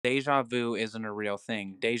deja vu isn't a real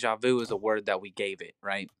thing. Deja vu is a word that we gave it,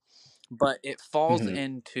 right? But it falls Mhm.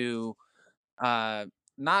 into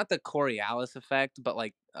not the Coriolis effect, but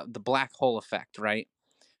like the black hole effect, right?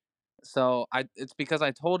 So it's because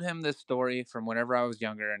I told him this story from whenever I was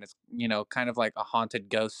younger, and it's kind of like a haunted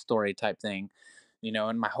ghost story type thing,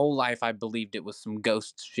 and my whole life I believed it was some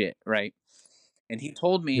ghost shit, right? And he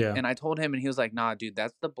told me, Yeah. and I told him, and he was like, "Nah, dude,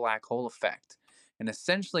 that's the black hole effect." And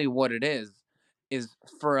essentially, what it is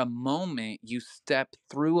for a moment you step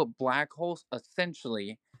through a black hole,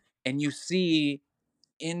 essentially, and you see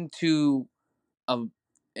into a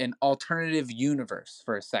an alternative universe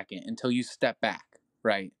for a second until you step back,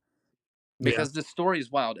 right? Yeah. Because this story is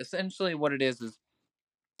wild. Essentially, what it is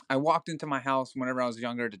I walked into my house whenever I was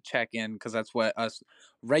younger to check in because that's what us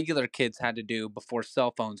regular kids had to do before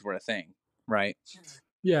cell phones were a thing, right?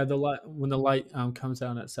 Yeah, the light when the light comes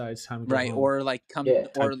down outside, it's time to go Right, home. Yeah.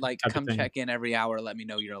 Type of come thing. check in every hour, let me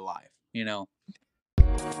know you're alive,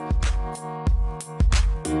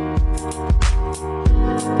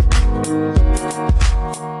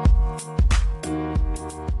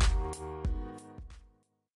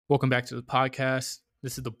 Welcome back to the podcast.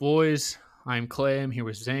 This is the boys. I'm Clay. I'm here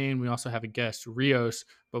with Zane. We also have a guest, Rios.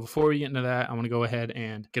 But before we get into that, I want to go ahead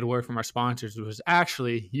and get a word from our sponsors, which was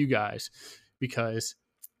actually you guys, because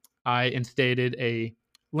I instated a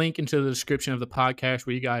link into the description of the podcast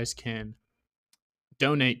where you guys can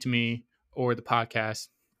donate to me or the podcast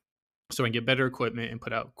so I can get better equipment and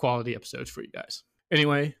put out quality episodes for you guys.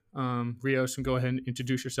 Anyway, Rios, go ahead and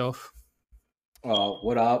introduce yourself.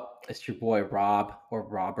 What up? It's your boy Rob or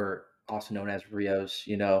Robert, also known as Rios.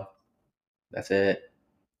 That's it.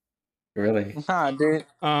 Really. Nah, dude.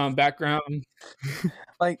 Background.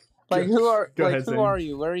 Like Go, go ahead, who Zane. are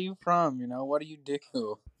you? Where are you from? What do you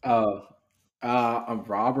do? Oh, I'm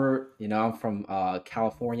Robert. I'm from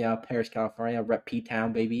California, Paris, California. Rep P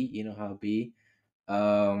Town, baby. You know how it be.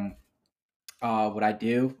 Um, what I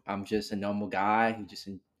do, I'm just a normal guy who just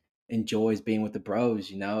enjoys being with the bros.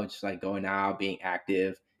 Just like going out, being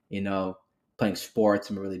active. Playing sports.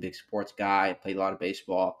 I'm a really big sports guy. I played a lot of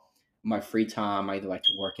baseball. In my free time, I either like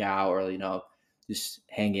to work out or just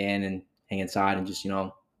hang inside and just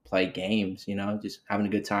play games. Just having a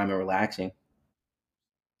good time and relaxing.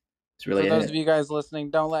 It's For really those of it. you guys listening,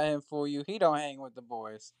 don't let him fool you. He don't hang with the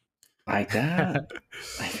boys. Like that.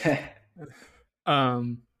 Like that.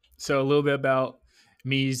 So a little bit about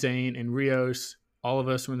me, Zane, and Rios. All of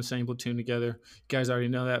us were in the same platoon together. You guys already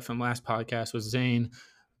know that from last podcast with Zane,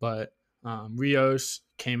 but Rios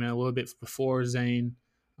came in a little bit before Zane,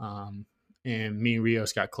 and me and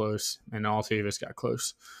Rios got close, and all three of us got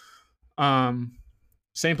close.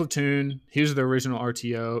 Same platoon. He was the original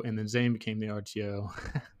RTO, and then Zane became the RTO.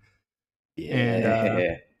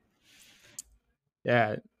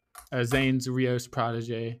 Yeah. And Zane's Rios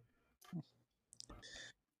protege.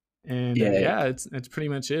 And Yeah. it's pretty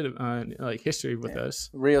much it. Like history with us.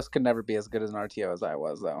 Rios could never be as good as an RTO as I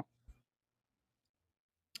was, though.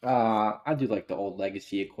 I do like the old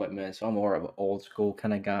legacy equipment, so I'm more of an old school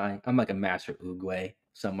kind of guy. I'm like a master Oogway,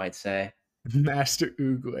 some might say. Master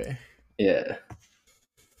Oogway. Yeah.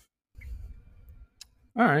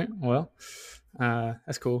 All right. Well,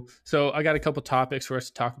 that's cool. So I got a couple topics for us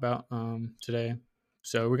to talk about today.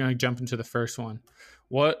 So we're gonna jump into the first one.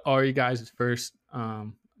 What are you guys' first? What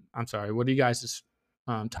are you guys'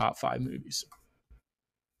 top 5 movies?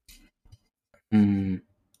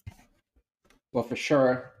 Well, for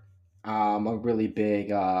sure, I'm a really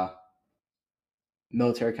big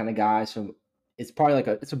military kind of guy, so it's probably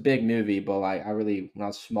it's a big movie, but like when I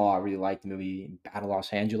was small, I really liked the movie Battle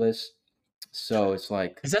Los Angeles. So it's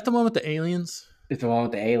like Is that the one with the aliens? it's the one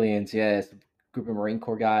with the aliens. Yeah, it's a group of Marine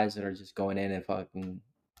Corps guys that are just going in and fucking.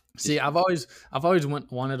 See, I've always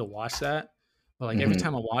wanted to watch that, but like every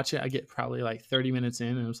time I watch it, I get probably like 30 minutes in,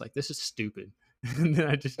 and I was like, "This is stupid," and then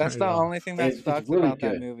I just That's turn the it off. only thing that It's sucks really about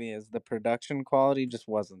that good. movie is the production quality just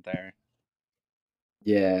wasn't there.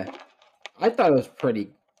 Yeah, I thought it was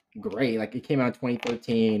pretty great. Like it came out in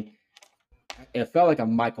 2013. It felt like a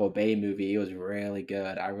Michael Bay movie. It was really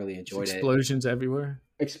good. I really There's enjoyed it. explosions everywhere.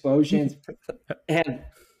 Explosions. It had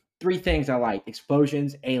 3 things I liked: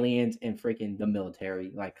 explosions, aliens, and freaking the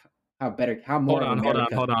military. Like how more Hold of on.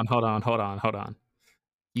 America.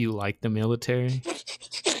 You like the military?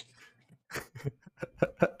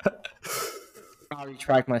 I'll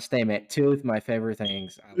retract my statement. 2 of my favorite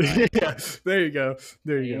things I like: Yeah, there you go.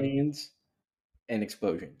 aliens and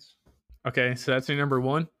explosions. Okay, so that's your number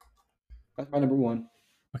 1. That's my number 1.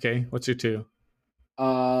 Okay, what's your 2?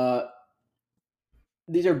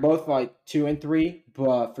 These are both like 2 and 3,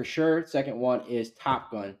 but for sure, second one is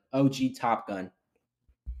Top Gun. OG Top Gun.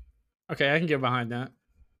 Okay, I can get behind that.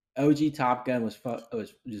 OG Top Gun was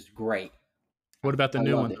just great. What about the I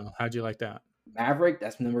new loved one it. though? How'd you like that? Maverick,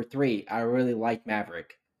 that's number 3. I really like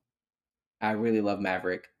Maverick. I really love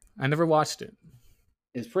Maverick. I never watched it.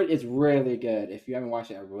 It's really good. If you haven't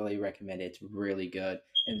watched it, I really recommend it. It's really good.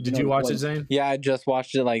 And Did you the watch it, boys, Zane? Yeah, I just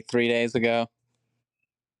watched it like 3 days ago.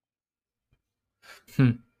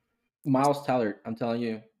 Miles Teller, I'm telling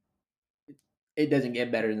you, it doesn't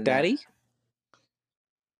get better than that. Daddy?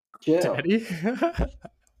 Chill. Daddy.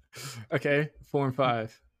 Okay, 4 and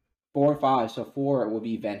 5. 4 and 5. So 4 will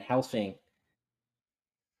be Van Helsing.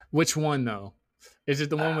 Which one though? Is it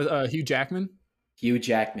the one with Hugh Jackman? Hugh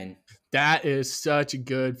Jackman. That is such a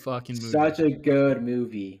good fucking movie. Such a good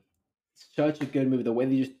movie. Such a good movie. The way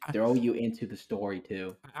they just throw you into the story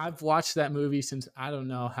too. I've watched that movie since I don't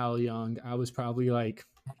know how young. I was probably like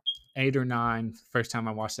 8 or 9 first time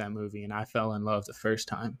I watched that movie, and I fell in love the first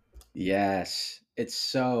time. Yes, it's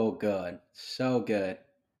so good, so good.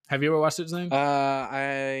 Have you ever watched it, Zane?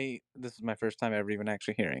 This is my first time ever even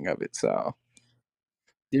actually hearing of it. So,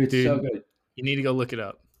 Dude, it's so good. You need to go look it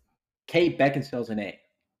up. Kate Beckinsale's in it.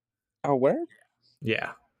 oh, where?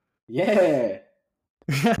 Yeah. Yeah.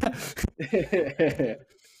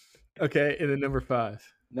 Okay, and then number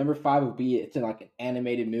 5. Number 5 would be it's in like an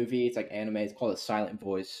animated movie. It's like anime. It's called A Silent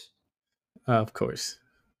Voice. Of course.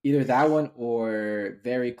 Either that one or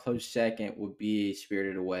very close second would be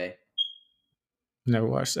Spirited Away. Never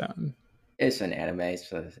watched that one. It's an anime,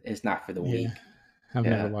 so it's not for the weak. I've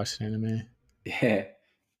never watched anime. Yeah.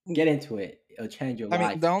 Get into it. It'll change your life. I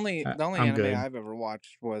mean, the only I'm anime good. I've ever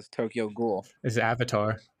watched was Tokyo Ghoul. It's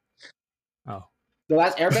Avatar. Oh. The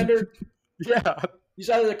Last Airbender? Yeah. You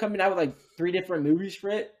saw they're coming out with like 3 different movies for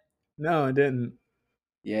it? No, I didn't.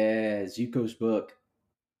 Yeah, Zuko's book.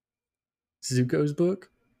 Zuko's book?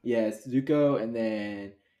 Yeah, it's Zuko, and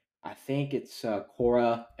then I think it's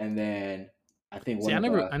Korra, and then I think See, I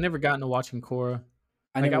never got into watching Korra.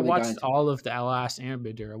 I Like never I really got watched into all of the Last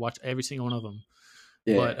Airbender. I watched every single one of them.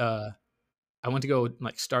 Yeah. But I went to go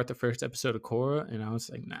like start the first episode of Korra, and I was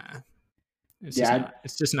like, nah,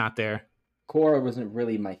 it's just not there. Korra wasn't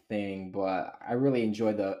really my thing, but I really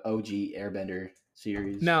enjoyed the OG Airbender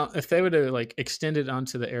series. Now, if they would have like extended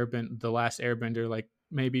onto the Last Airbender, like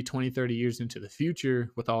maybe 20, 30 years into the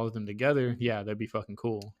future with all of them together, yeah, that'd be fucking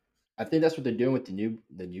cool. I think that's what they're doing with the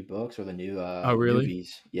new books or the new Oh, really?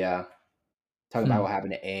 movies. Yeah. Talking about what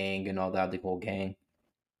happened to Aang and all that, the whole gang.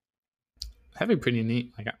 That'd be pretty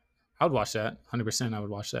neat. Like I would watch that. 100% I would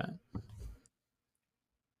watch that.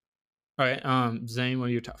 All right, Zane, what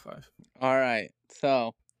are your top 5? All right,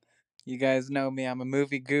 so you guys know me. I'm a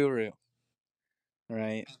movie guru,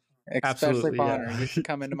 right? Especially Absolutely, Bonner. yeah. You should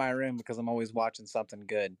come into my room because I'm always watching something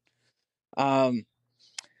good.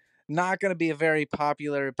 Not going to be a very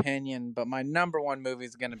popular opinion, but my number 1 movie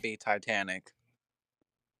is going to be Titanic.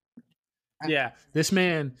 Yeah, this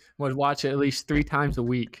man would watch it at least 3 times a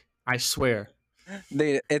week. I swear.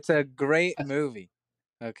 Dude, it's a great movie.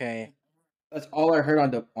 Okay. That's all I heard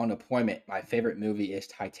on deployment. My favorite movie is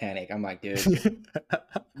Titanic. I'm like, dude,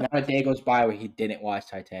 not a day goes by where he didn't watch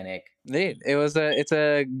Titanic. Dude, it's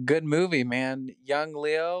a good movie, man. Young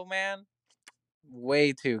Leo, man,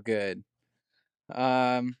 way too good.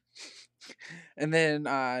 And then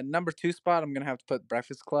number 2 spot, I'm gonna have to put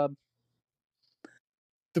Breakfast Club.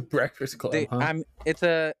 The Breakfast Club, huh? It's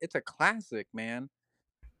a classic, man.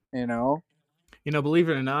 You know, believe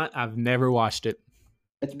it or not, I've never watched it.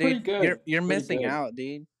 It's pretty good. You're missing out,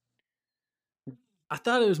 dude. I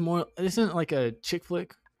thought it was more. Isn't it like a chick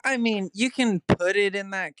flick? I mean, you can put it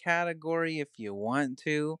in that category if you want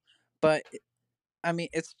to, but I mean,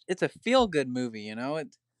 it's a feel good movie.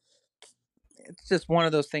 It's just one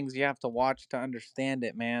of those things you have to watch to understand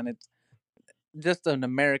it, man. It's just an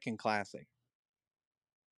American classic.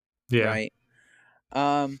 Yeah. Right.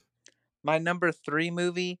 My number 3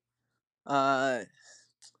 movie,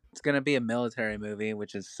 it's gonna be a military movie,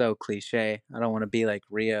 which is so cliche. I don't want to be like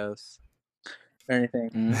Rios or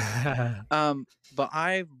anything. But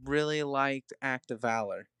I really liked Act of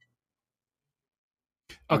Valor.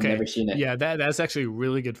 Okay. I've never seen it. Yeah, that's actually a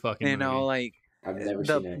really good fucking movie. Like I've never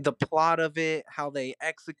seen it. The plot of it, how they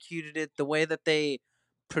executed it, the way that they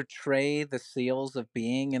portray the SEALs of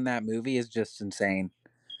being in that movie is just insane.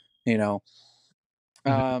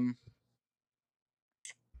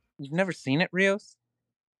 You've never seen it, Rios?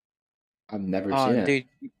 I've never seen it. Dude,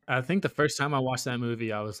 I think the first time I watched that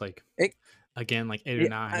movie, I was like, again, like 8 or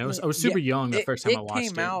 9. I was super young the first time I watched it.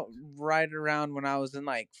 It came out right around when I was in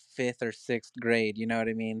like 5th or 6th grade. You know what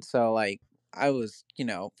I mean? So like I was,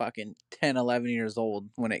 fucking 10, 11 years old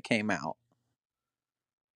when it came out.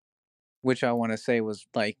 Which I want to say was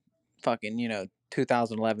like fucking,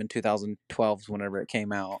 2011, 2012 whenever it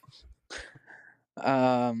came out.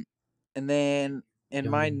 And then in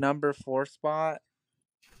my number 4 spot,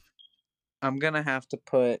 I'm gonna have to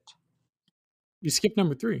put. You skipped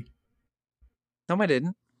number 3. No, I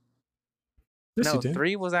didn't. Yes, you No, did.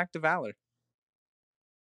 3 was Act of Valor.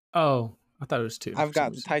 Oh, I thought it was 2. I've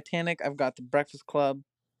got the Titanic. I've got the Breakfast Club.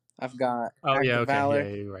 I've got Act yeah, of okay. Valor.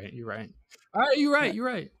 Yeah, you're right. All right, you're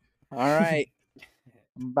right. All right.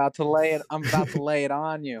 I'm about to lay it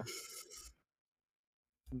on you.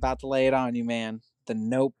 I'm about to lay it on you, man. The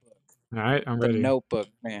Notebook. All right, I'm The ready. Notebook,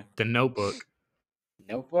 man. The Notebook.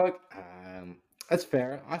 Notebook. That's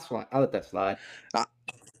fair. I'll let that slide.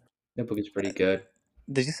 Notebook is pretty good.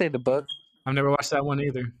 Did you say The Book? I've never watched that one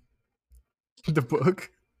either. The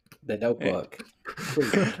Book. The Notebook.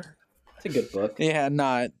 It's a good book. Yeah,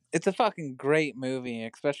 no, it's a fucking great movie,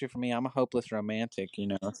 especially for me. I'm a hopeless romantic, you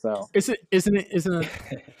know. So Isn't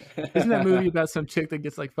that movie about some chick that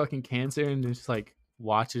gets like fucking cancer and just like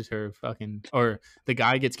watches her fucking, or the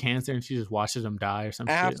guy gets cancer and she just watches him die or some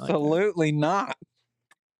shit like that? absolutely not.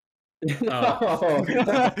 No.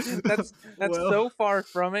 That's so far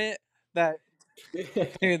from it that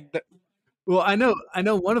dude. Well, I know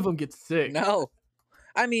one of them gets sick. No,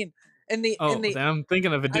 I mean then I'm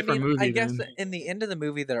thinking of a different movie. I guess then. in the end of the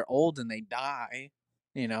movie they're old and they die,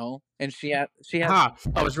 you know, and she has. I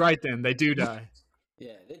was right then. They do die.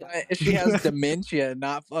 Yeah, they die. She has dementia,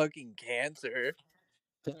 not fucking cancer.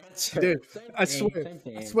 Dude, I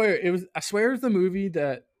swear it was the movie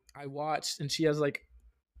that I watched, and she has like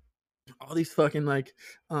all these fucking like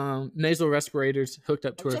nasal respirators hooked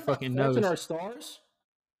up to her fucking nose. Fault in Our Stars?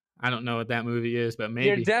 I don't know what that movie is, but maybe.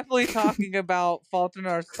 You're definitely talking about Fault in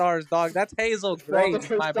Our Stars, dog. That's Hazel Grace,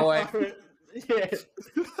 my boy. Yeah.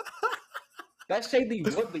 That's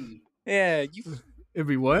Shailene Woodley. Yeah, It'd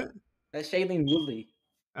be what? That's Shailene Woodley.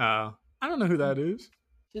 I don't know who that is.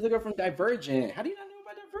 She's the girl from Divergent. How do you not know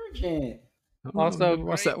about Divergent? Also,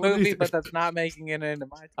 great movie, but that's not making it into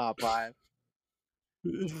my top 5.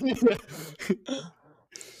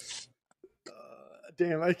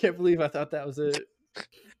 Damn, I can't believe I thought that was it.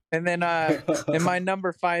 And then in my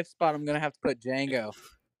number 5 spot, I'm gonna have to put Django.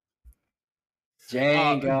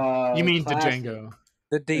 Django. You mean classic. Django?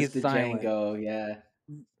 The D is the silent. Django, yeah.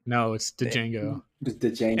 No, it's Django. It's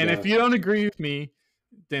the Django. And if you don't agree with me,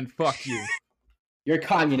 then fuck you. You're a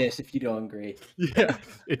communist if you don't agree. Yeah,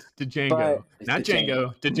 it's Django, not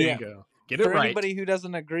Django. Django. Yeah. Get it right. For anybody who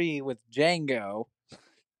doesn't agree with Django,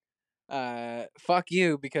 fuck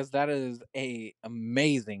you, because that is a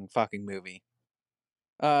amazing fucking movie.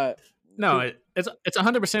 No, it's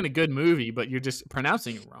 100% a good movie, but you're just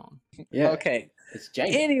pronouncing it wrong. Yeah. Okay. It's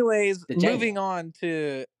Django. Anyways, The Django. moving on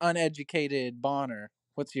to Uneducated Bonner.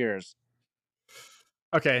 What's yours?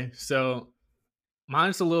 Okay, so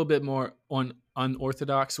mine's a little bit more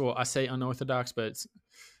unorthodox. Well, I say unorthodox, but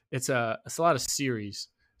it's a lot of series.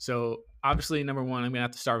 So obviously, number 1, I'm gonna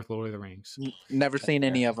have to start with Lord of the Rings. Never seen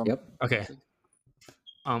any of them. Yep. Okay.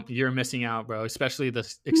 You're missing out, bro. Especially the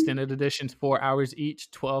extended editions, 4 hours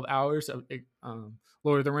each, 12 hours of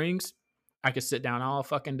Lord of the Rings. I could sit down all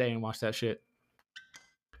fucking day and watch that shit.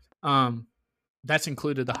 That's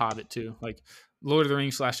included The Hobbit too. Like Lord of the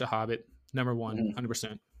Rings / The Hobbit, number 1,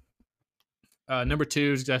 100%. Number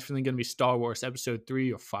 2 is definitely going to be Star Wars Episode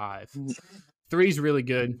 3 or 5. 3 is really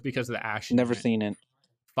good because of the action. Never seen it.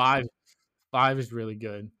 5 is really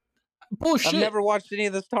good. Bullshit. I've never watched any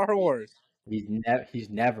of the Star Wars. He's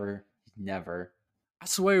never. I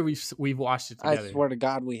swear we've watched it together. I swear to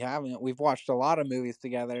God we haven't. We've watched a lot of movies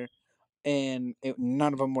together, and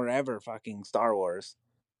none of them were ever fucking Star Wars.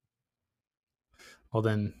 Well,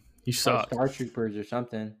 then you suck. Star Troopers or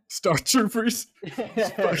something. Star Troopers. God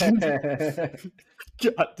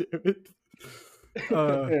damn it.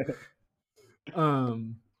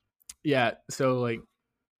 Yeah. So like,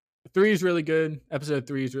 3 is really good. Episode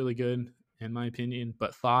 3 is really good in my opinion.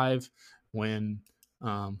 But 5, when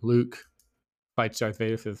Luke fights Darth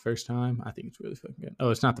Vader for the first time, I think it's really fucking good.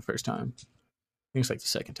 Oh, it's not the first time. I think it's like the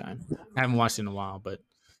second time. I haven't watched it in a while, but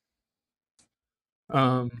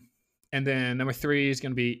and then number 3 is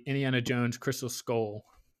going to be Indiana Jones Crystal Skull.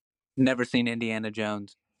 Never seen Indiana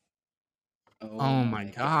Jones. Oh my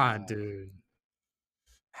God, dude.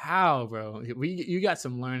 How, bro? You got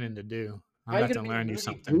some learning to do. I'm about to learn you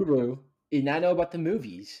something. Guru, and I know about the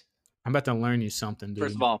movies. I'm about to learn you something, dude.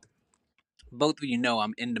 First of all, both of you know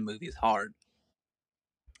I'm into movies hard.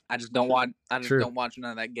 I just don't watch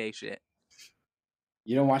none of that gay shit.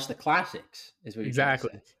 You don't watch the classics, is what you're exactly.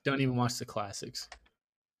 trying to say. Don't even watch the classics.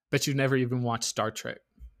 Bet you've never even watched Star Trek.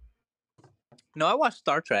 No, I watched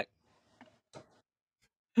Star Trek.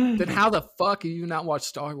 Then how the fuck have you not watched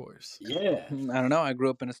Star Wars? Yeah. I don't know. I grew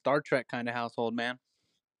up in a Star Trek kind of household, man.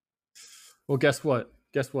 Well, guess what?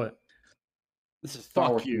 Guess what? This is Star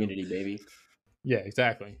Fuck Wars you. community, baby. Yeah,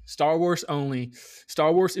 exactly. Star Wars only.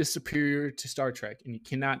 Star Wars is superior to Star Trek, and you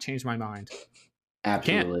cannot change my mind. You can't.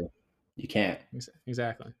 Absolutely. You can't.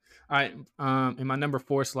 Exactly. All right. In my number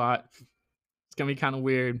 4 slot, it's gonna be kind of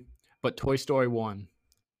weird, but Toy Story 1.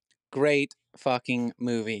 Great fucking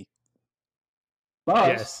movie. Buzz,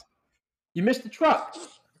 Yes. you missed the truck.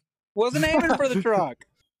 Wasn't aiming for the truck.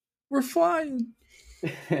 We're flying.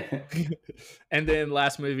 And then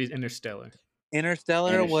last movie is Interstellar.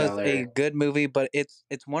 Interstellar was a Interstellar. good movie, but it's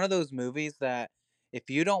one of those movies that if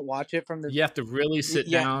you don't watch it from the You have to really sit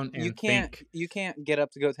down and think. you can't get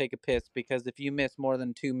up to go take a piss, because if you miss more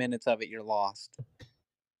than 2 minutes of it, you're lost.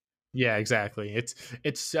 Yeah, exactly.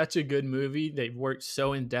 It's such a good movie. They've worked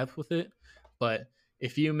so in depth with it, but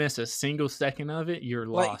if you miss a single second of it, you're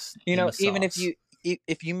lost. You in know, the even sauce.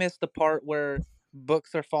 if you miss the part where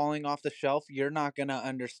books are falling off the shelf, you're not gonna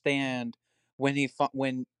understand when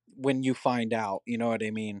when you find out. You know what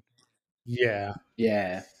I mean? Yeah.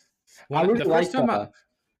 Yeah. I The really first like time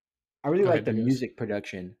I really Go like ahead, the Rios. music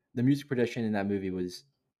production. The music production in that movie was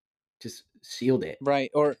just sealed it. Right.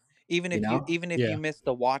 Or You know? even if you Yeah. miss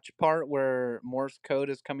the watch part where Morse code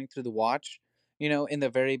is coming through the watch, you know, in the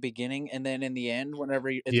very beginning, and then in the end, whenever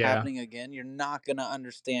it's Yeah. happening again, you're not gonna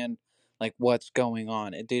understand like what's going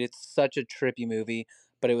on. Dude, it's such a trippy movie,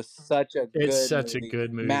 but it was such a It's good such a movie.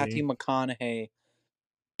 good Matthew movie. McConaughey,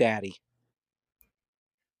 daddy.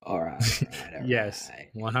 All right, all right, all Yes, right.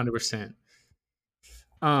 100%.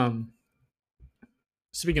 Um,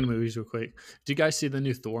 Speaking of movies, real quick, do you guys see the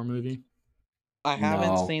new Thor movie? I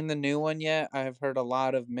haven't No. seen the new one yet. I've heard a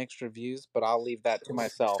lot of mixed reviews, but I'll leave that to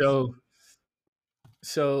myself.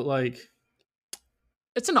 So like,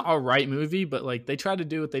 it's an all right movie, but like they tried to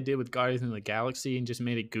do what they did with Guardians of the Galaxy and just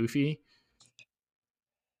made it goofy,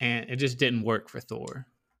 and it just didn't work for Thor.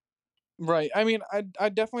 Right. I mean, I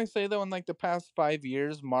definitely say though, in like the past 5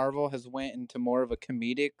 years, Marvel has went into more of a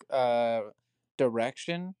comedic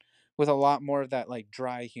direction with a lot more of that like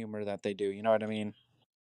dry humor that they do. You know what I mean?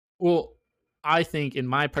 Well, I think, in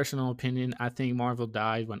my personal opinion, I think Marvel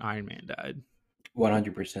died when Iron Man died.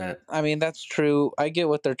 100%. I mean, that's true. I get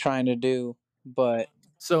what they're trying to do, but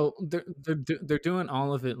So they're doing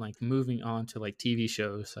all of it like moving on to like TV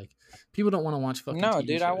shows. Like people don't want to watch fucking no, TV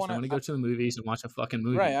dude, I shows. want They want to go to the movies and watch a fucking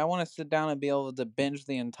right. movie. I want to sit down and be able to binge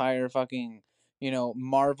the entire fucking, you know,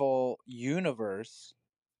 Marvel universe,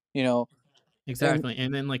 you know, and Exactly.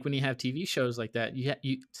 And then like when you have TV shows like that,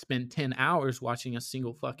 you spend 10 hours watching a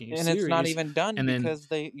single fucking it's not series, even done and then because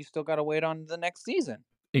you still got to wait on the next season.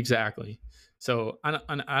 exactly. So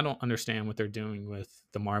I don't understand what they're doing with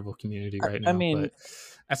the Marvel community right I now, mean, but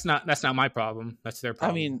that's not my problem. That's their I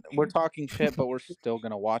problem. mean, we're talking shit, but we're still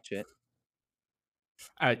gonna watch it.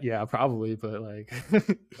 Yeah, probably, but like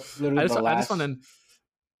Literally the I just want to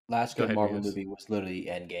last go good ahead, Marvel Rios. movie was literally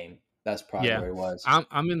Endgame. That's probably Yeah, where it was.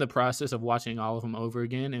 I'm in the process of watching all of them over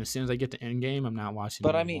again, and as soon as I get to Endgame, I'm not watching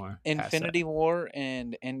But them I mean, anymore past that. Infinity War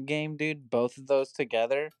and Endgame, dude, both of those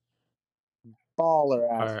together, baller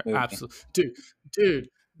ass Are movie. absolutely dude.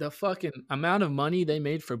 The fucking amount of money they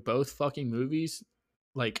made for both fucking movies,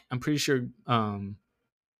 like I'm pretty sure,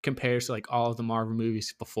 compares to like all of the Marvel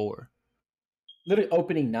movies before. Literally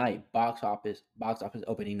opening night, box office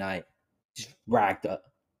opening night, just racked up a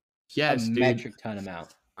Yes, dude. metric ton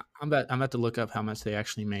amount. I'm about to look up how much they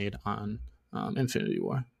actually made on Infinity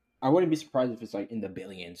War. I wouldn't be surprised if it's like in the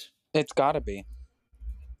billions. It's gotta be,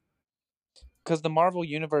 because the Marvel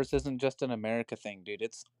universe isn't just an America thing, dude.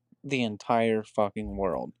 It's the entire fucking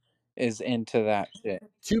world is into that shit.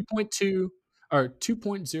 2.2 or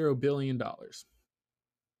 2.0 billion dollars.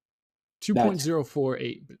 That's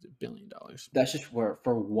 $2.048 billion that's just for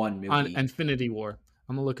one on movie. Infinity War.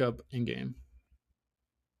 I'm gonna look up in game.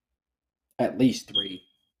 At least three.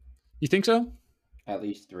 You think so? At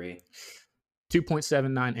least three.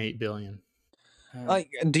 2.798 billion. Like,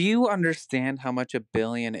 do you understand how much a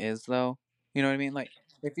billion is, though? You know what I mean? Like,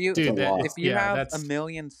 It's a Dude, lot. if you have a that's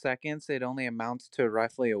million seconds, it only amounts to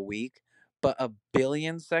roughly a week. But a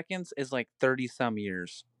billion seconds is like 30 some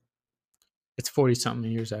years. it's 40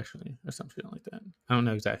 something years actually, or something like that. I don't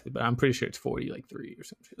know exactly, but I'm pretty sure it's 40 like 3 or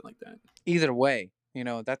something like that. Either way, you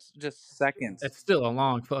know, that's just seconds. That's still a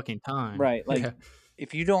long fucking time. Right. Like, Yeah.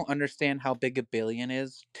 if you don't understand how big a billion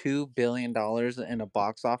is, $2 billion in a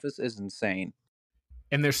box office is insane.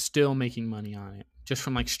 And they're still making money on it just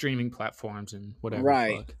from like streaming platforms and whatever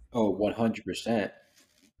Right. the fuck. Oh, 100%.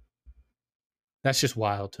 That's just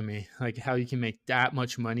wild to me. Like how you can make that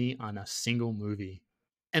much money on a single movie.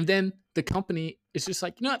 And then the company is just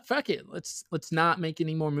like, you know what, fuck it. Let's not make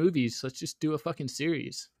any more movies. Let's just do a fucking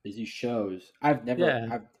series. These shows. I've never.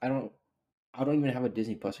 Yeah. I don't. I don't even have a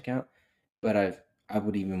Disney Plus account, but I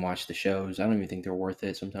would even watch the shows. I don't even think they're worth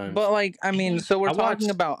it sometimes. But like, I mean, so we're I talking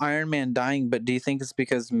watched. about Iron Man dying, but do you think it's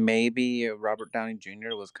because maybe Robert Downey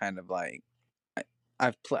Jr. was kind of like,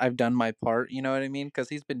 I've done my part, you know what I mean? Because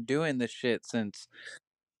he's been doing this shit since,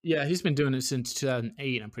 Yeah, he's been doing it since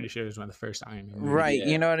 2008. I'm pretty sure it was one of the first Iron Man movies. right?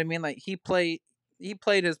 You Yeah. know what I mean? Like he played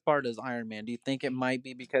his part as Iron Man. Do you think it might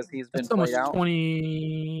be because he's been That's played almost out?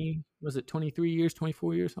 20. Was it 23 years,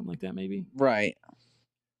 24 years, something like that, maybe? Right.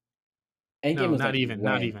 Endgame No, was not like even.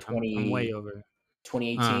 Not when even. I'm way over.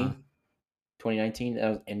 2018, 2019. That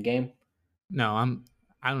was Endgame. No,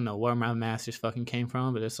 I don't know where my math just fucking came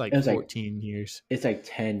from, but it's It like was like 14 years. it's like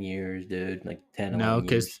 10 years, dude. Like 10, No, 11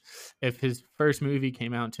 because years. if his first movie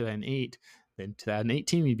came out in 2008, then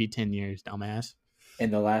 2018 would be 10 years, dumbass.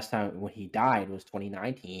 And the last time when he died was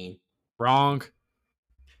 2019. Wrong.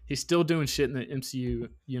 He's still doing shit in the MCU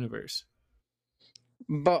universe.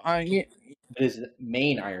 But His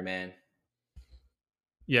main Iron Man.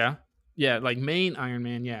 Yeah. Yeah, like main Iron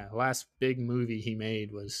Man, yeah. Last big movie he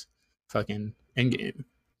made was fucking Endgame.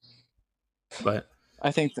 But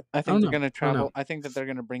I think I don't they're know. gonna I don't know. travel. I think that they're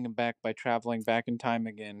gonna bring him back by traveling back in time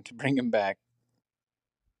again to bring him back.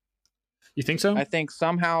 You think so? I think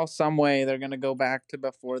somehow, some way, they're gonna go back to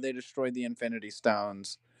before they destroyed the Infinity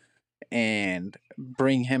Stones and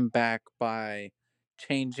bring him back by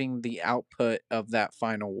changing the output of that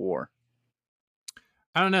final war.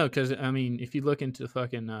 I don't know, because I mean, if you look into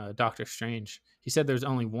fucking Doctor Strange, he said there's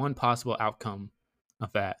only one possible outcome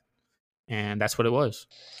of that, and that's what it was.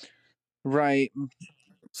 Right.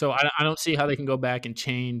 So I don't see how they can go back and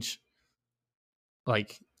change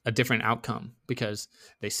like a different outcome because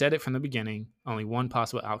they said it from the beginning. Only one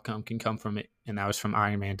possible outcome can come from it, and that was from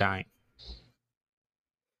Iron Man dying.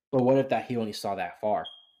 But what if that he only saw that far?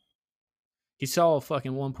 He saw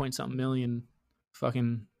fucking 1 point something million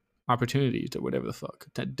fucking opportunities or whatever the fuck,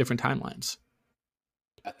 different timelines.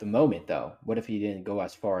 At the moment, though, what if he didn't go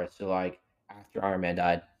as far as to like after Iron Man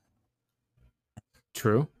died?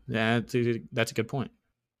 True. Yeah, that's a good point.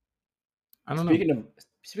 I don't know.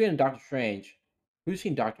 Speaking of Doctor Strange, who's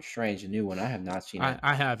seen Doctor Strange, the new one? I have not seen it.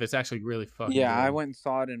 I have. It's actually really fucking Yeah, I good. went and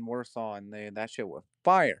saw it in Warsaw, and that shit was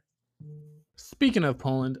fire. Speaking of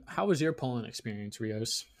Poland, how was your Poland experience,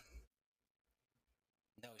 Rios?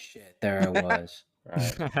 No shit, there I was.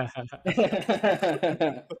 Right.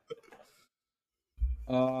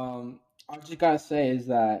 I just gotta say is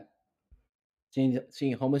that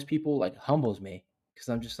seeing homeless people like humbles me because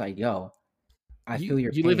I'm just like, yo, I feel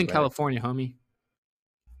your you live pain, in brother. California, homie.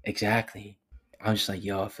 Exactly. I'm just like,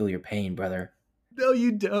 yo, I feel your pain, brother. No,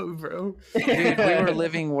 you don't, bro. Dude, we were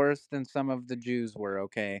living worse than some of the Jews were,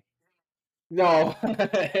 okay? No.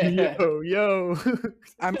 Yo.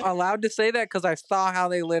 I'm allowed to say that because I saw how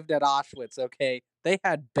they lived at Auschwitz, okay? They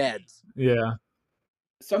had beds. Yeah.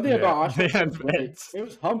 Something Yeah. about They Auschwitz had was really beds. it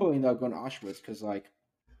was humbling though going to Auschwitz because like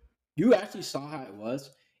you actually saw how it was,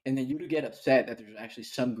 and then you'd get upset that there's actually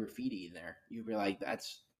some graffiti in there. You'd be like,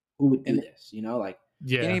 that's who would do And this, you know? Like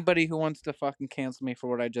Yeah. anybody who wants to fucking cancel me for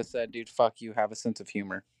what I just said, dude, fuck you. Have a sense of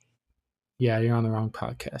humor. Yeah, you're on the wrong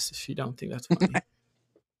podcast if you don't think that's funny.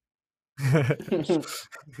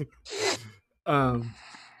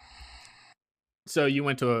 So you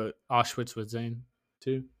went to Auschwitz with Zane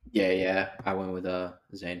too? yeah, I went with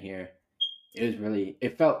Zane here.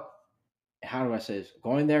 It felt, how do I say this?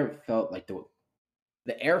 Going there felt like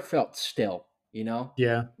the air felt still, you know?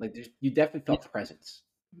 Yeah. Like you definitely felt presence.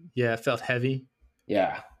 Yeah, it felt heavy.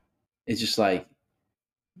 Yeah. It's just like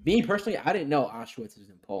me personally, I didn't know Auschwitz was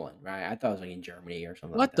in Poland, right? I thought it was like in Germany or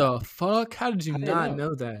something like What that. the fuck? How did you I didn't not know.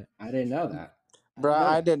 know that? I didn't know that. Bruh,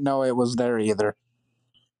 I didn't know it was there either.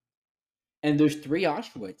 And there's 3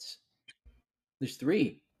 Auschwitz. There's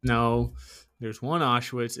 3. No, there's one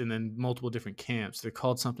Auschwitz and then multiple different camps. They're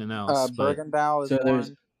called something else, but Bergendow is So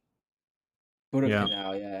there's one. yeah.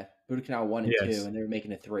 Budokanal, yeah. Budokanal 1 and 2, Yes. and they were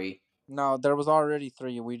making a 3. No, there was already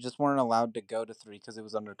 3. We just weren't allowed to go to 3 because it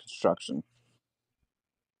was under construction.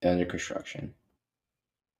 Under construction.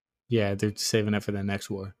 Yeah, they're saving it for the next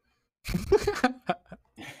war.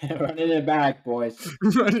 Running it back, boys.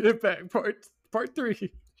 Running it back, part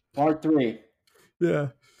 3. Part 3. Yeah.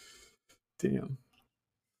 Damn.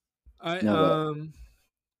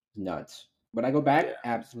 Nuts. Would I go back? Yeah.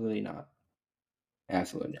 Absolutely not.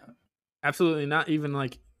 Absolutely not. Absolutely not even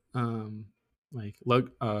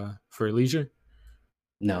for leisure.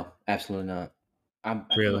 No, absolutely not.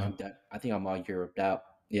 Really? I think I'm all Europe out.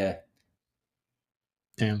 Yeah.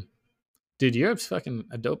 Damn. Dude, Europe's fucking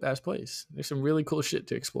a dope ass place. There's some really cool shit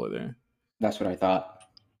to explore there. That's what I thought.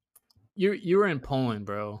 You were in Poland,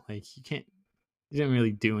 bro. Like you didn't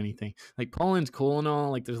really do anything. Like Poland's cool and all.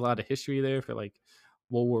 Like there's a lot of history there for like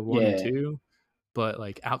World War One and Yeah. Two. But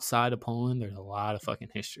like outside of Poland, there's a lot of fucking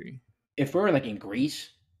history. If we were like in Greece,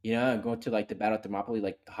 and going to like the Battle of Thermopylae,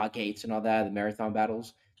 like the hot gates and all that, the marathon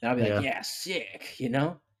battles, then I'd be like, yeah, sick,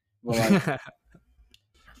 But like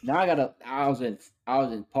now I was in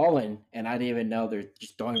Poland and I didn't even know they're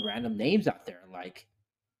just throwing random names out there. Like,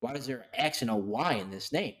 why is there an X and a Y in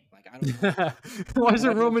this name? Like, I don't know. Why is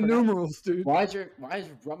it Roman numerals, dude? Why is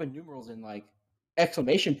Roman numerals in like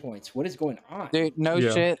exclamation points? What is going on? Dude, no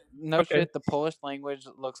Yeah. shit. The Polish language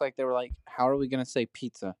looks like they were like, how are we gonna say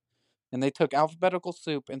pizza? And they took alphabetical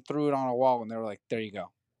soup and threw it on a wall, and they were like, there you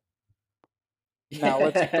go. Now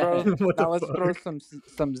let's throw What the let's throw fuck?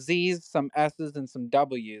 some Z's, some S's, and some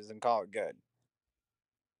W's and call it good.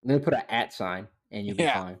 Then put an @ sign and you'll be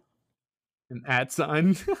Yeah. fine. An @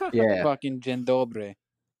 sign. Yeah. Fucking dzień dobry.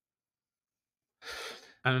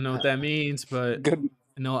 I don't know what that means, but Good.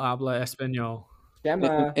 no habla español.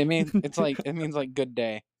 It means like good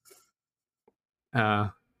day.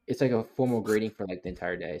 It's like a formal greeting for like the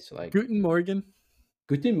entire day. So like Guten Morgen.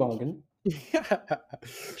 Guten Morgen. Okay.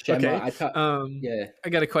 Yeah. I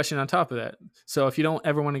got a question on top of that. So if you don't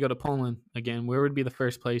ever want to go to Poland again, where would be the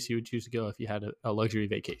first place you would choose to go if you had a luxury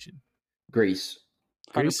vacation? Greece.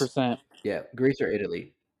 100%. Yeah, Greece or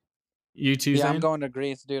Italy. You too, Yeah, Zane? I'm going to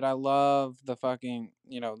Greece, dude. I love the fucking,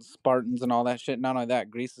 Spartans and all that shit. Not only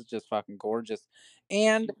that, Greece is just fucking gorgeous.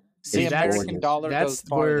 And See, the American dollar goes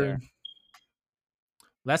far there.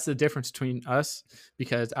 That's the difference between us,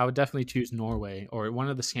 because I would definitely choose Norway or one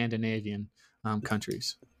of the Scandinavian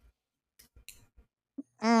countries.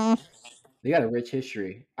 They got a rich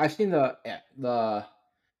history. I've seen the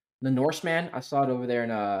Norseman. I saw it over there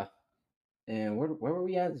in where were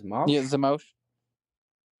we at? Zmosh? Yeah, Zamosh.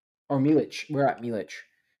 Or Milich. We're at Milich.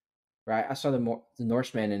 Right? I saw the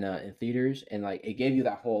Norseman in theaters, and like it gave you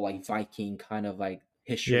that whole like Viking kind of like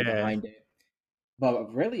history behind it.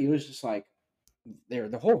 But really, it was just like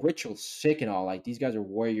the whole ritual's sick and all. Like these guys are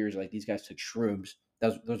warriors. Like these guys took shrooms.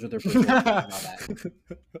 Those were their first and all that.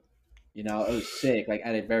 It was sick. Like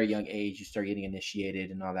at a very young age, you start getting initiated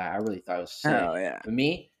and all that. I really thought it was sick. Oh yeah. For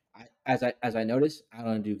me, as I noticed, I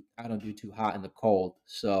don't do too hot in the cold.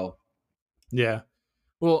 So yeah.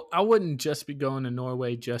 Well, I wouldn't just be going to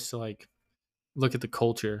Norway just to like look at the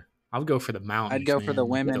culture. I would go for the mountains. I'd go for the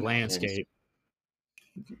women, the landscape.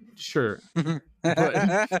 Sure. But,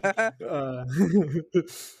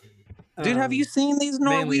 dude, have you seen these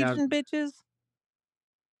Norwegian bitches?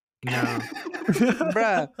 No.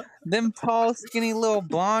 Bruh, them tall, skinny little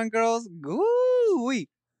blonde girls. Ooh-wee.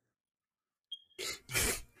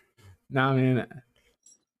 Nah, man.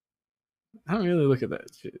 I don't really look at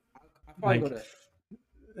that shit.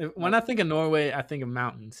 When I think of Norway, I think of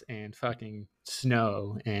mountains and fucking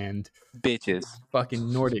snow and bitches.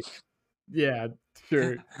 Fucking Nordic. Yeah,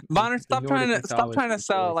 sure. Bonner, stop trying to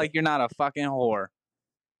sell it like you're not a fucking whore.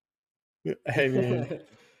 Hey man,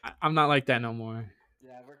 I'm not like that no more.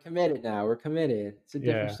 Yeah, we're committed now. We're committed. It's a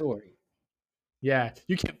different story. Yeah,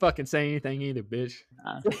 you can't fucking say anything either, bitch.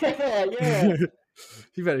 Yeah.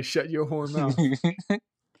 You better shut your whore mouth.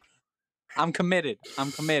 I'm committed. All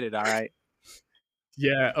right.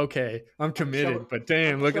 Yeah, okay. I'm committed, but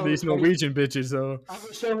damn, look at these Norwegian bitches, though. I'm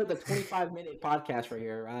gonna show her the 25-minute podcast right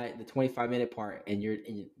here, right? The 25-minute part, and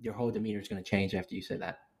your whole demeanor is gonna change after you say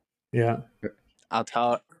that. Yeah, I'll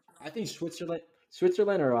tell her. I think Switzerland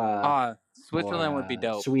or Switzerland would be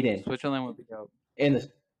dope. Sweeten. Switzerland would be dope. In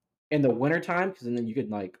the wintertime, because then you could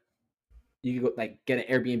go like get an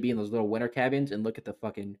Airbnb in those little winter cabins and look at the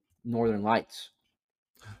fucking northern lights.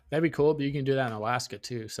 That'd be cool, but you can do that in Alaska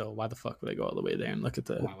too. So why the fuck would I go all the way there and look at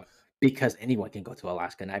the? Because anyone can go to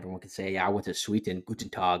Alaska, and everyone can say, "Yeah, I went to Sweden,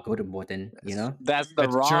 Guten Tag, Guten Morgen." That's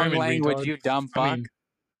wrong German, language, retard. You dumb fuck.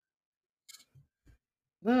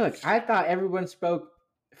 Look, I thought everyone spoke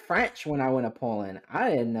French when I went to Poland.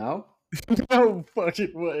 I didn't know. No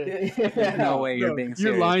fucking way. No way you're being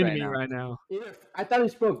serious. You're lying to me right now. I thought he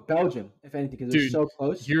spoke Belgium, if anything, because they're so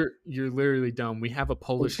close. You're literally dumb. We have a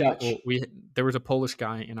Polish. There was a Polish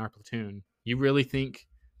guy in our platoon. You really think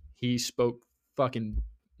he spoke fucking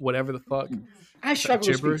whatever the fuck? I struggle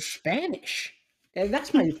to speak Spanish, and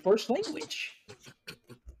that's my first language.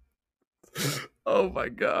 Oh my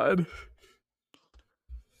god,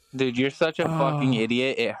 dude, you're such a fucking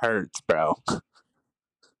idiot. It hurts, bro.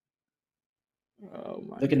 Oh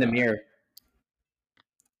my Look in the mirror.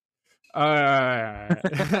 That's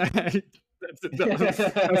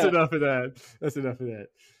enough of that.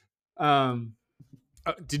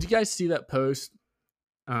 Did you guys see that post?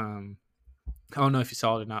 I don't know if you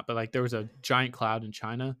saw it or not, but like there was a giant cloud in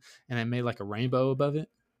China, and it made like a rainbow above it.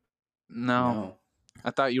 No. No.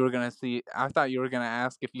 I thought you were gonna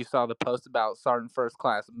ask if you saw the post about Sergeant First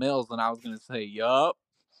Class Mills, and I was gonna say, yup.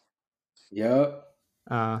 Yup.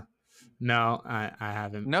 No, I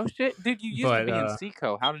haven't. No shit, dude. You used to But be in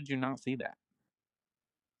Seco. How did you not see that?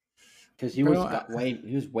 Because bro,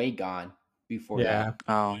 he was way gone before yeah, that.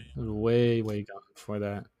 Oh, it was way gone before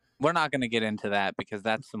that. we're not gonna get into that because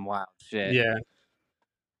that's some wild shit.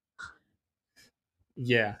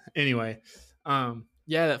 Yeah. Anyway,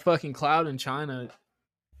 yeah, that fucking cloud in China.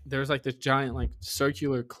 There's like this giant like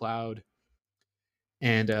circular cloud,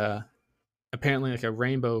 and apparently like a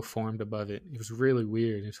rainbow formed above it. It was really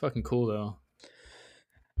weird. It's fucking cool though.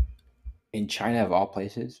 In China, of all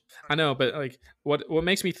places. I know, but like what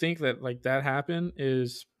makes me think that like that happened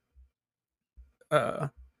is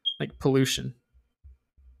like pollution.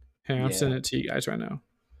 Hey, I'm Yeah. sending it to you guys right now.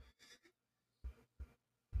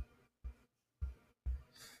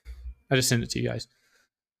 I just sent it to you guys.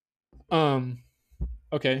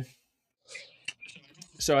 Okay.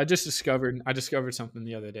 So I discovered something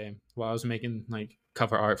the other day while I was making like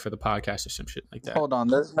cover art for the podcast or some shit like that. Hold on,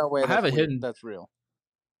 there's no way I have that's a hidden that's real.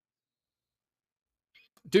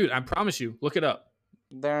 Dude, I promise you, look it up.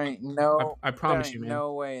 There ain't no. I promise there you, ain't man.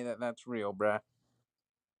 no way that that's real, bruh.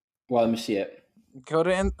 Well, let me see it. Go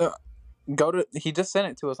to. He just sent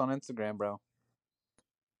it to us on Instagram, bro.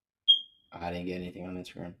 I didn't get anything on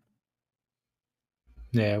Instagram.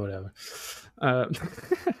 Yeah, whatever.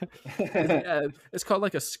 It's called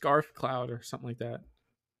like a scarf cloud or something like that.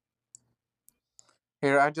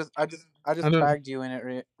 Here, I just tagged you in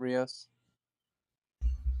it, Rios.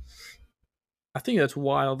 I think that's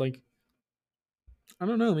wild. Like, I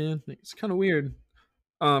don't know, man. It's kind of weird.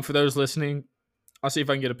 For those listening, I'll see if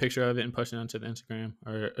I can get a picture of it and post it onto the Instagram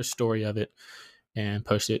or a story of it and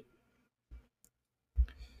post it.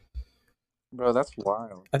 Bro, that's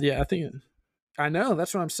wild. Yeah, I know.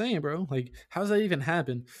 That's what I'm saying, bro. Like, how's that even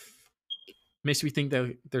happen? Makes me think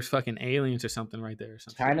that there's fucking aliens or something right there. Or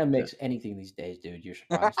something China like makes anything these days, dude. You're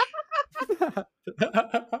surprised.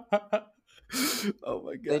 Oh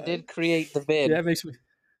my god! They did create the vid. Yeah, it makes me.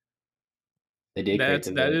 They did create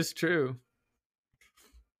the That vid. is true.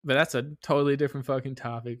 But that's a totally different fucking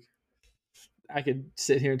topic. I could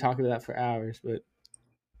sit here and talk about that for hours, but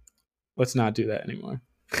let's not do that anymore.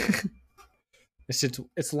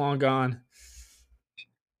 It's long gone.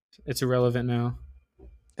 It's irrelevant now.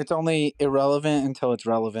 It's only irrelevant until it's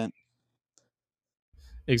relevant.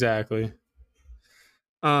 Exactly.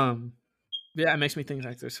 Yeah, it makes me think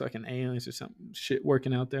like there's fucking aliens or some shit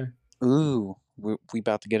working out there. Ooh, we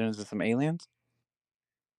about to get into some aliens?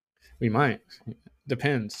 We might.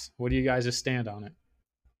 Depends. What do you guys just stand on it?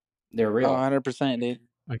 They're real. 100%, dude.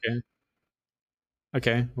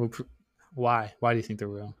 Okay. Well, why? Why do you think they're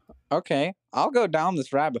real? Okay, I'll go down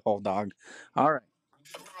this rabbit hole, dog. All right.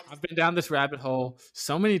 I've been down this rabbit hole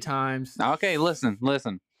so many times. Okay, listen.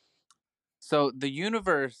 So the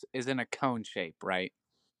universe is in a cone shape, right?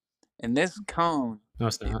 And this cone... No,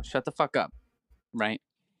 it's not. Shut the fuck up, right?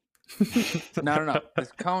 No.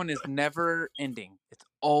 This cone is never ending. It's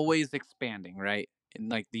always expanding, right? And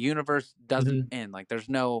like the universe doesn't end. Like there's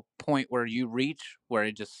no point where you reach where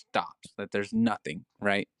it just stops. That there's nothing,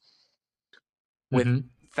 right? With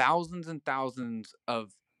thousands and thousands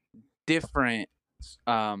of different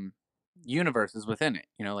universes within it.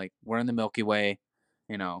 You know, like we're in the Milky Way,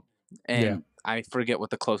 you know, and I forget what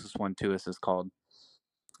the closest one to us is called.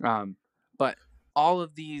 But all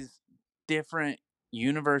of these different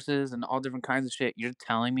universes and all different kinds of shit, you're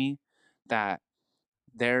telling me that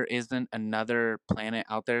there isn't another planet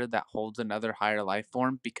out there that holds another higher life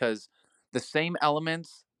form? Because the same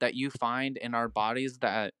elements that you find in our bodies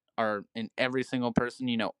that are in every single person,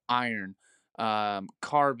 you know, iron,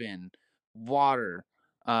 carbon, water,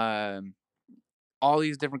 all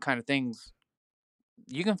these different kind of things,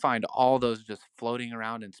 you can find all those just floating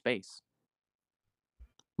around in space,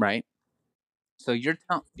 right? So you're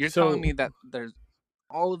telling me that there's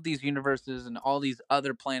all of these universes and all these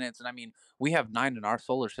other planets, and I mean, we have 9 in our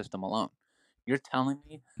solar system alone. You're telling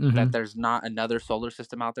me that there's not another solar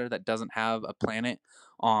system out there that doesn't have a planet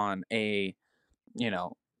on a, you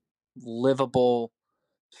know, livable,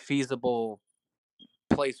 feasible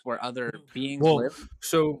place where other beings live?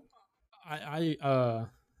 So I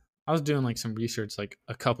was doing like some research like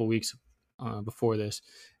a couple weeks before this,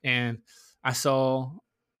 and I saw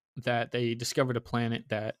that they discovered a planet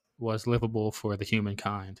that was livable for the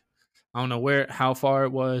humankind. I don't know how far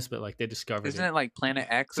it was, but like they discovered Isn't it like Planet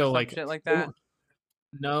X or some like shit like that?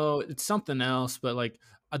 No, it's something else, but like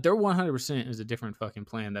there 100% is a different fucking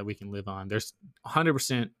plan that we can live on. There's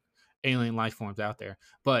 100% alien life forms out there.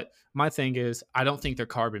 But my thing is, I don't think they're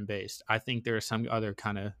carbon based. I think there's some other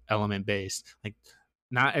kind of element based. Like,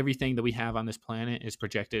 not everything that we have on this planet is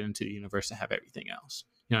projected into the universe to have everything else.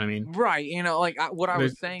 You know what I mean? Right. Like what I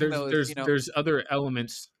was saying though is, There's other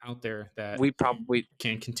elements out there that we probably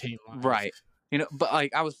can contain life. right. But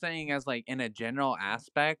like I was saying, as like in a general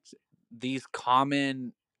aspect, these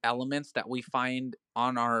common elements that we find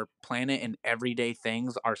on our planet in everyday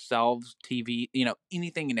things, ourselves, TV,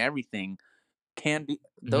 anything and everything can be,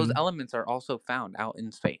 those Hmm. elements are also found out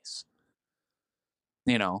in space.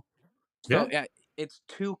 You know. So Yeah. yeah, it's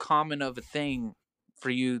too common of a thing for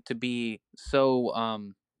you to be so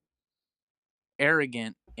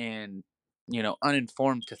arrogant and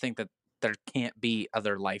uninformed to think that there can't be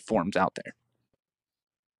other life forms out there.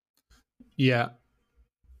 Yeah,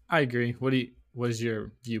 I agree. What is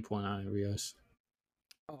your viewpoint on it, Rios?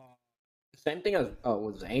 Uh, Same thing as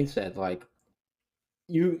what Zane said. Like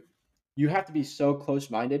you, you have to be so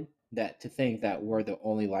close-minded that to think that we're the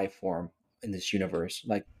only life form in this universe.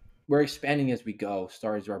 Like we're expanding as we go.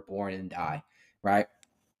 Stars are born and die, right?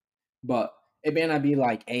 But it may not be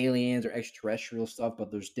like aliens or extraterrestrial stuff,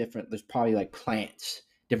 but there's probably like plants,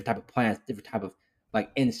 different type of plants, different type of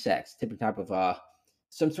like insects, different type of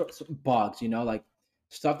some bugs, like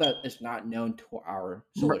stuff that is not known to our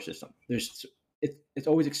solar system. It's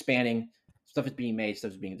always expanding, stuff is being made,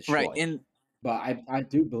 stuff is being Right. destroyed. And But I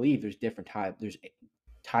do believe there's a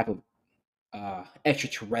type of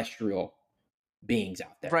extraterrestrial beings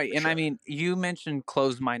out there right. for And I sure. mean, you mentioned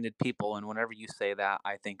closed-minded people, and whenever you say that,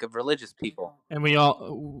 I think of religious people. And we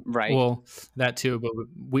all, Right. well, that too, but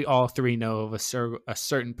we all three know of a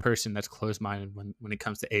certain person that's closed minded when it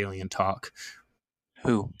comes to alien talk.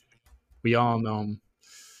 Who? We all know him.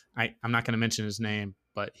 I'm not going to mention his name,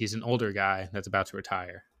 but he's an older guy that's about to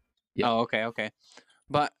retire. Yeah. Oh, okay, okay.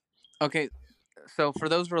 But okay, so for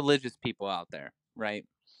those religious people out there, right?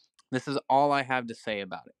 This is all I have to say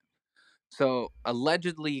about it. So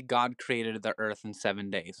allegedly, God created the earth in 7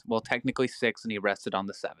 days. Well, technically six, and he rested on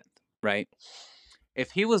the seventh, right?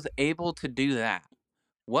 If he was able to do that,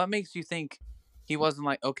 what makes you think he wasn't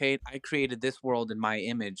like, okay, I created this world in my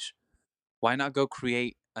image. Why not go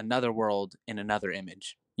create another world in another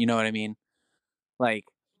image? You know what I mean? Like,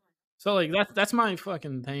 So like that's my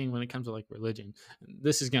fucking thing when it comes to like religion.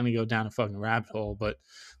 This is gonna go down a fucking rabbit hole, but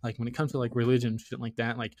like when it comes to like religion, shit like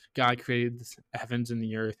that, like God created the heavens and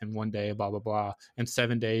the earth in one day, blah blah blah. In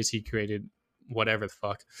 7 days, He created whatever the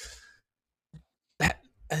fuck.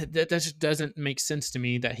 That just doesn't make sense to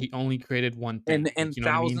me that He only created one in thing. in Like, you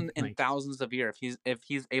know what I mean? thousands and Like, thousands of years, if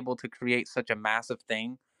he's able to create such a massive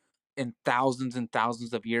thing in thousands and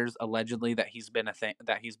thousands of years, allegedly, that he's been a thing,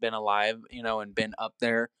 that he's been alive, and been up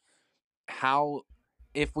there. How,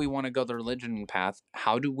 if we want to go the religion path,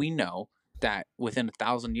 how do we know that within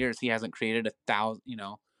 1,000 years he hasn't created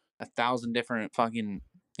a thousand different fucking,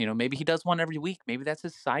 maybe he does one every week, maybe that's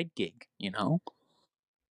his side gig.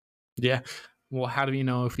 yeah. Well, how do we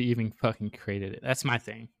know if He even fucking created it? That's my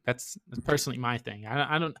thing. That's personally my thing.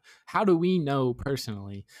 I don't. How do we know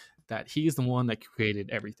personally that He's the one that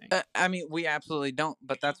created everything? I mean, we absolutely don't,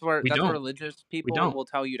 but that's where We don't. religious We people don't. will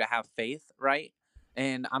tell you to have faith, right?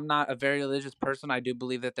 And I'm not a very religious person. I do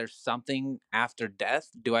believe that there's something after death.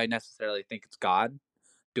 Do I necessarily think it's God?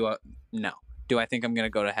 Do I? No. Do I think I'm going to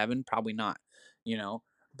go to heaven? Probably not. You know,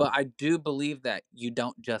 but I do believe that you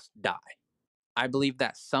don't just die. I believe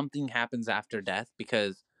that something happens after death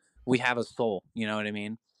because we have a soul. You know what I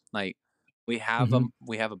mean? Like Hmm.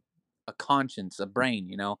 we have a conscience, a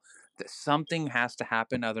brain. That something has to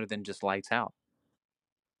happen other than just lights out.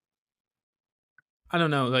 I don't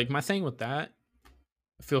know. Like my thing with that.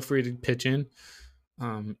 Feel free to pitch in,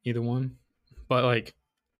 either one. But like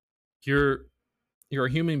you're you're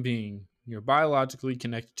a human being. You're biologically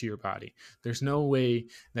connected to your body. There's no way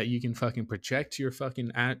that you can fucking project your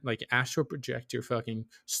fucking like astral project your fucking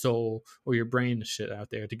soul or your brain and shit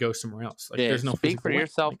out there to go somewhere else. Like Yeah, there's no speak for physical way.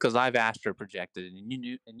 yourself Like because I've astro projected,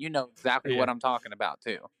 and you know exactly what yeah, I'm talking about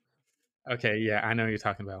too. okay, yeah, I know what you're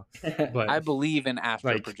talking about, but I believe in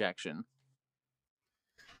astro like projection.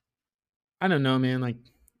 I don't know, man. Like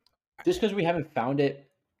Just because we haven't found it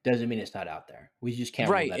doesn't mean it's not out there. We just can't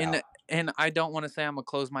rule Right, that and out. and I don't want to say I'm a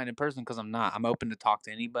closed-minded person because I'm not. I'm open to talk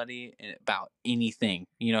to anybody about anything.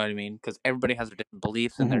 You know what I mean? Because everybody has their different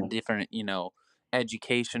beliefs and their Mhm. different,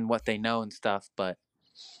 education, what they know and stuff. But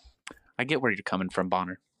I get where you're coming from,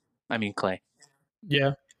 Bonner. I mean, Clay.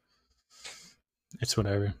 yeah, it's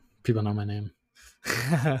whatever. People know my name.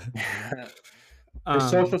 Your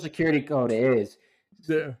social um, security code is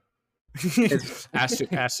yeah. It's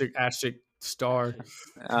asterisk star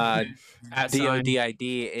uh, at sign.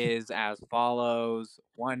 DODID is as follows: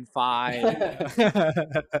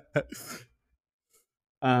 1-5.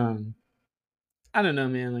 um, I don't know,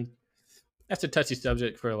 man. Like that's a touchy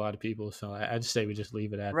subject for a lot of people, so I just say we just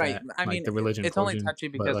leave it at Right. that, I like mean, the religion it's only portion. touchy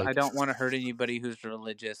But because I like, don't want to hurt anybody who's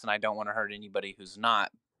religious, and I don't want to hurt anybody who's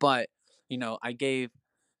not. But I gave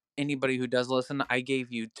anybody who does listen, I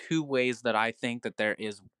gave you two ways that I think that there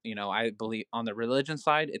is. I believe on the religion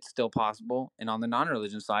side, it's still possible, and on the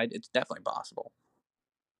non-religion side, it's definitely possible.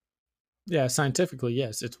 yeah, scientifically,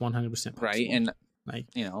 yes, it's 100% Right. possible. And Like,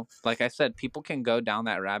 like I said, people can go down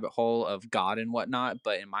that rabbit hole of God and whatnot,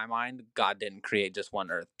 but in my mind, God didn't create just one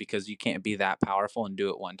earth because you can't be that powerful and do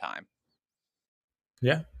it one time.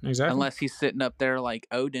 yeah, exactly. Unless he's sitting up there like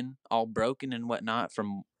Odin, all broken and whatnot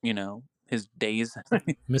from, his days.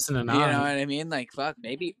 Missing an You know eye. what I mean? Like, fuck,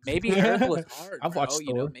 maybe Earth was hard, I've bro. watched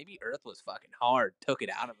Thor. Maybe Earth was fucking hard, took it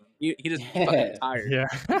out of him. He just was fucking Yeah. tired. Yeah.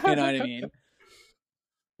 You know what I mean?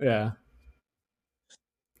 Yeah.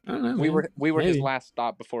 I don't know, We man. were we were his Maybe. last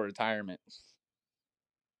stop before retirement.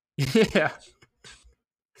 Yeah.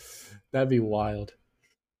 That'd be wild.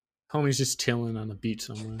 Homie's just chilling on the beach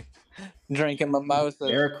somewhere. Drinking mimosas.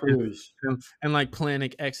 Veracruz. And like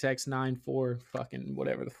Planet XX94 fucking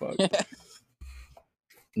whatever the fuck.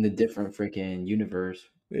 In the different freaking universe,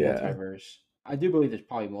 Yeah. multiverse. I do believe there's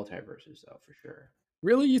probably multiverses, though, for sure.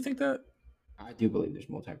 Really? You think that? I do believe there's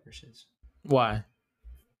multiverses. Why?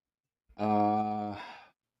 Uh,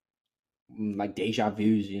 like deja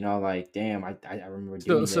vu's, like damn, I remember So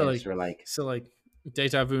doing so this, like or like so like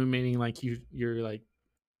deja vu meaning like you're like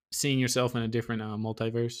seeing yourself in a different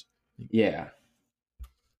multiverse. yeah,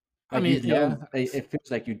 I like mean, yeah. it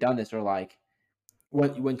feels like you've done this, or like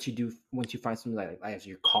once you find something like as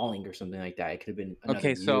your calling or something like that, it could have been another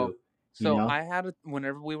Okay, so you, you so know. I had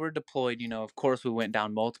whenever we were deployed, of course we went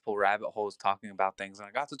down multiple rabbit holes talking about things, and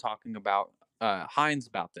I got to talking about Heinz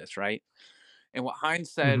about this, right? And what Heinz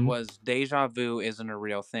said Mm-hmm. was deja vu isn't a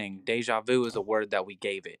real thing. Deja vu is a word that we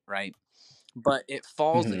gave it, right? But it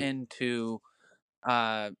falls Hmm. into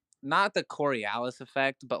uh not the Coriolis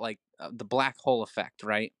effect, but like the black hole effect,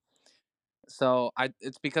 right? So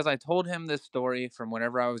it's because I told him this story from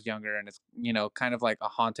whenever I was younger, and it's kind of like a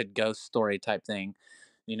haunted ghost story type thing.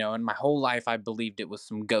 And my whole life I believed it was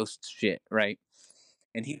some ghost shit, right?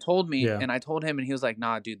 And he told me, Yeah. and I told him, and he was like,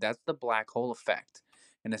 "Nah, dude, that's the black hole effect."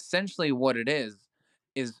 And essentially, what it is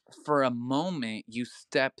for a moment you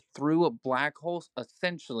step through a black hole,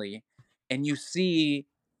 essentially, and you see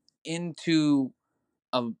into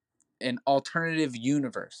a an alternative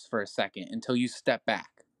universe for a second until you step back,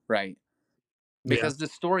 right? Yeah. Because the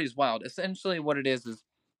story is wild. Essentially, what it is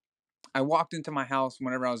I walked into my house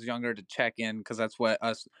whenever I was younger to check in because that's what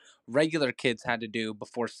us regular kids had to do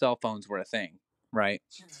before cell phones were a thing, right?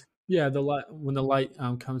 Yeah, the light when the light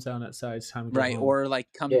comes down outside, it's time to go Right, home. or like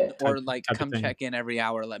Yeah. Type of come thing. check in every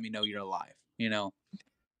hour, let me know you're alive. Yeah,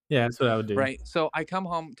 that's what I would do. Right. So I come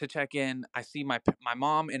home to check in. I see my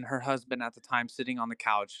mom and her husband at the time sitting on the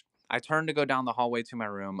couch. I turn to go down the hallway to my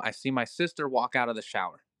room. I see my sister walk out of the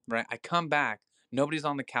shower. Right. I come back. Nobody's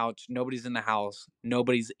on the couch. Nobody's in the house.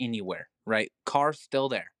 Nobody's anywhere. Right. Car's still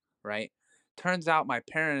there. Right. Turns out my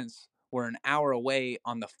parents were an hour away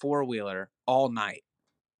on the four-wheeler all night.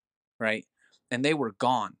 Right. And they were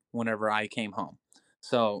gone whenever I came home.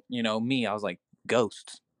 So, me, I was like,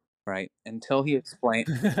 ghosts, right? Until he explained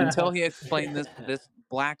this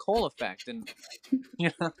black hole effect. And you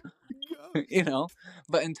know, you know,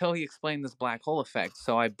 but until he explained this black hole effect.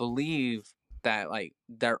 So I believe that like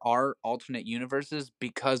there are alternate universes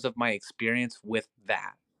because of my experience with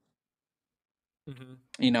that. Mm-hmm.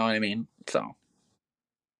 You know what I mean? So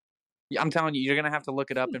yeah, I'm telling you, you're gonna have to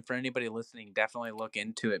look it up, and for anybody listening, definitely look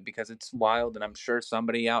into it because it's wild, and I'm sure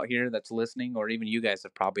somebody out here that's listening, or even you guys,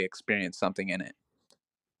 have probably experienced something in it.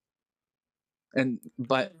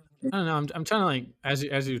 But I don't know. I'm trying to like as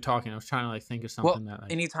you were talking, I was trying to like think of well, something that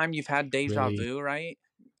like anytime you've had deja really. vu, right?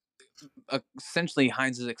 Essentially,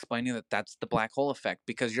 Heinz is explaining that that's the black hole effect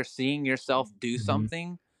because you're seeing yourself do Mm-hmm.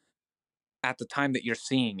 something at the time that you're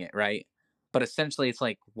seeing it, right? But essentially, it's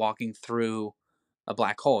like walking through a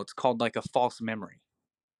black hole. It's called like a false memory,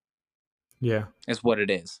 Yeah. is what it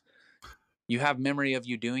is. You have memory of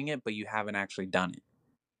you doing it, but you haven't actually done it.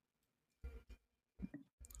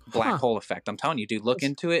 Black Huh. hole effect. I'm telling you, dude, look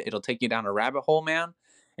into it. It'll take you down a rabbit hole, man,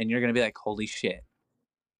 and you're gonna be like, holy shit.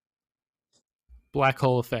 Black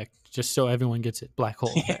hole effect. Just so everyone gets it. Black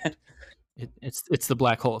hole effect. It's the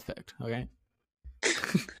black hole effect. Okay.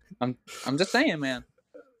 I'm just saying, man.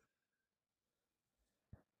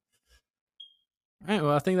 All right.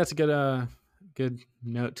 Well, I think that's a good good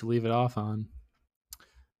note to leave it off on.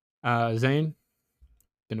 Zane,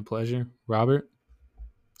 been a pleasure. Robert,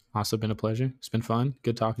 also been a pleasure. It's been fun.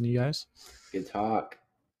 Good talking to you guys. Good talk.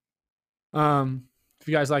 If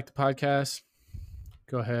you guys like the podcast,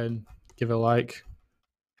 go ahead, give it a like.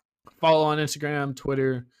 Follow on Instagram,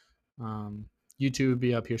 Twitter, YouTube will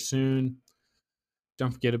be up here soon.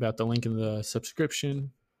 Don't forget about the link in the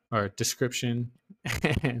subscription or description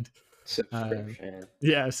and Subscription.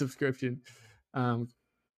 subscription. Don't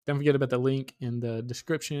forget about the link in the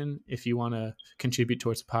description if you want to contribute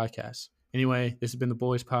towards the podcast. Anyway, this has been the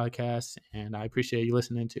Boys Podcast, and I appreciate you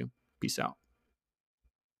listening to. Peace out.